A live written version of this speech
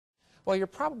Well, you're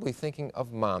probably thinking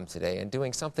of Mom today and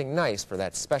doing something nice for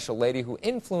that special lady who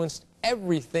influenced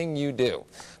everything you do.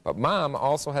 But Mom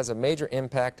also has a major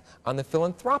impact on the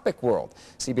philanthropic world.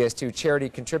 CBS 2 charity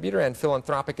contributor and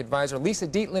philanthropic advisor Lisa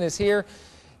Dietlin is here.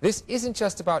 This isn't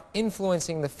just about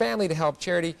influencing the family to help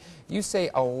charity. You say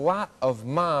a lot of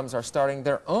moms are starting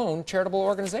their own charitable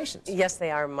organizations. Yes, they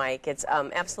are, Mike. It's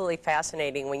absolutely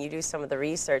fascinating when you do some of the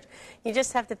research. You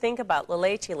just have to think about La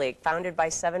Leche League, founded by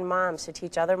 7 moms to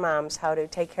teach other moms how to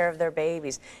take care of their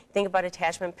babies. You think about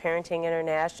Attachment Parenting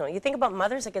International. You think about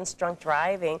Mothers Against Drunk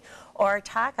Driving, or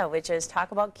TACA, which is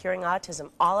Talk About Curing Autism.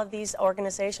 All of these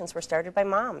organizations were started by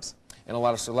moms. And a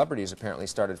lot of celebrities apparently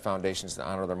started foundations to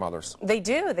honor their mothers. They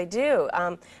do, they do.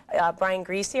 Brian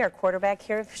Griese, our quarterback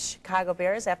here of Chicago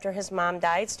Bears, after his mom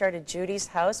died, started Judy's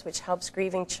House, which helps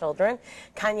grieving children.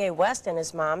 Kanye West and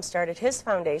his mom started his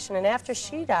foundation, and after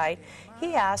she died,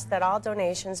 he asked that all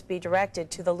donations be directed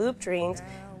to the Loop Dreams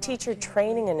Teacher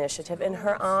Training Initiative in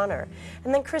her honor.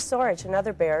 And then Chris Orridge,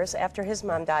 another Bears, after his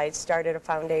mom died, started a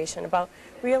foundation about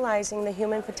realizing the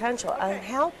human potential and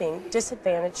helping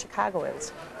disadvantaged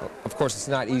Chicagoans. Well, of course, it's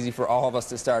not easy for all of us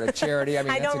to start a charity. I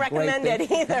mean, I that's don't a great recommend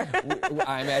thing. it either.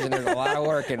 I imagine there's a lot of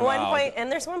work involved.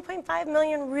 And there's 1.5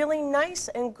 million really nice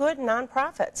and good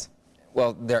nonprofits.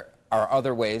 Well, there are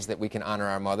other ways that we can honor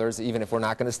our mothers, even if we're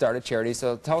not going to start a charity.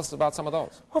 So tell us about some of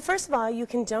those. Well, first of all, you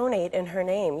can donate in her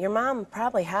name. Your mom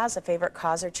probably has a favorite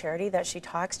cause or charity that she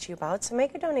talks to you about, so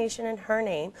make a donation in her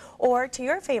name or to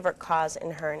your favorite cause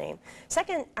in her name.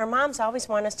 Second, our moms always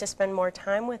want us to spend more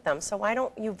time with them, so why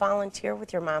don't you volunteer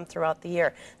with your mom throughout the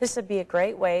year? This would be a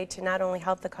great way to not only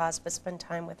help the cause, but spend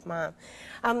time with Mom.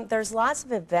 There's lots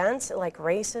of events like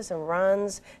races and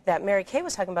runs that Mary Kay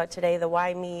was talking about today, the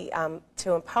Why Me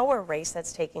to Empower race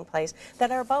that's taking place,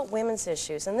 that are about women's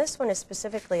issues, and this one is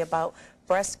specifically about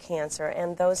breast cancer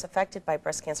and those affected by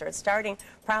breast cancer. It's starting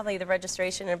probably the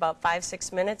registration in about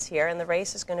 5-6 minutes here, and the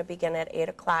race is going to begin at 8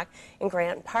 o'clock in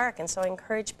Grant Park. And so I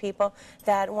encourage people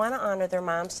that want to honor their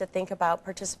moms to think about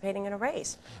participating in a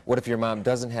race. What if your mom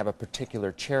doesn't have a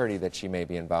particular charity that she may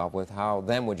be involved with? How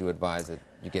then would you advise that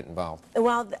you get involved?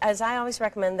 Well, as I always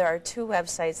recommend, there are 2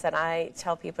 websites that I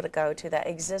tell people to go to that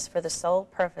exist for the sole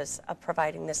purpose of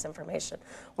providing this information.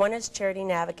 One is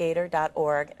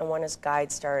charitynavigator.org and one is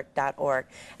guidestar.org.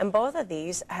 And both of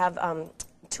these have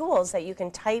tools that you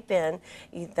can type in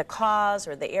the cause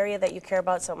or the area that you care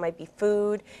about. So it might be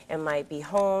food, it might be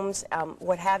homes,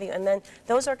 what have you. And then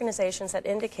those organizations that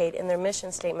indicate in their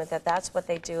mission statement that that's what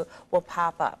they do will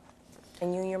pop up.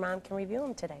 And you and your mom can review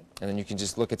them today. And then you can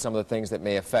just look at some of the things that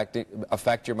may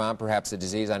affect your mom, perhaps a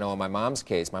disease. I know in my mom's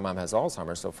case, my mom has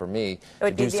Alzheimer's, so for me, to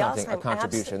do something, a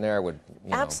contribution there would,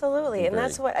 absolutely, and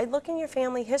that's what I look in your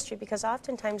family history, because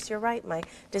oftentimes you're right, my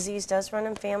disease does run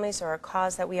in families or a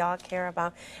cause that we all care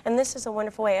about, and this is a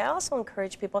wonderful way. I also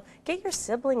encourage people, get your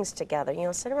siblings together,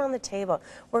 sit around the table.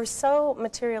 We're so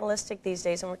materialistic these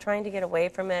days, and we're trying to get away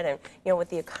from it, and with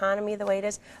the economy the way it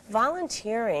is,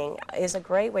 volunteering is a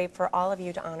great way for all of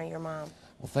you to honor your mom.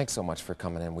 Well, thanks so much for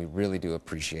coming in. We really do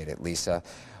appreciate it, Lisa.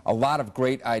 A lot of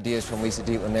great ideas from Lisa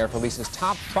Dietlin there for Lisa's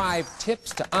top 5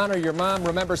 tips to honor your mom.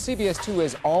 Remember, CBS 2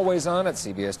 is always on at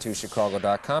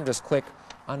CBS2Chicago.com. Just click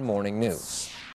on Morning News.